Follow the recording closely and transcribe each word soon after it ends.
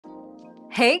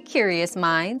Hey, curious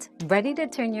minds, ready to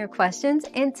turn your questions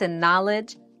into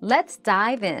knowledge? Let's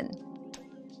dive in.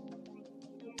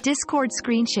 Discord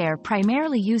screenshare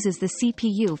primarily uses the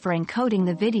CPU for encoding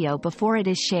the video before it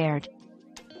is shared.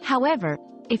 However,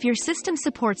 if your system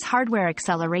supports hardware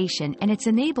acceleration and it's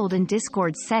enabled in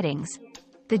Discord's settings,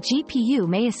 the GPU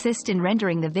may assist in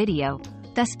rendering the video,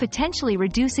 thus potentially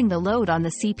reducing the load on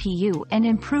the CPU and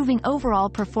improving overall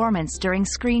performance during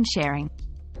screen sharing.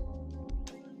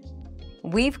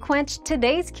 We've quenched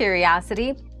today's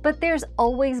curiosity, but there's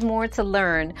always more to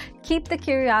learn. Keep the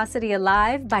curiosity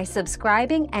alive by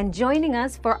subscribing and joining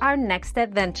us for our next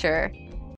adventure.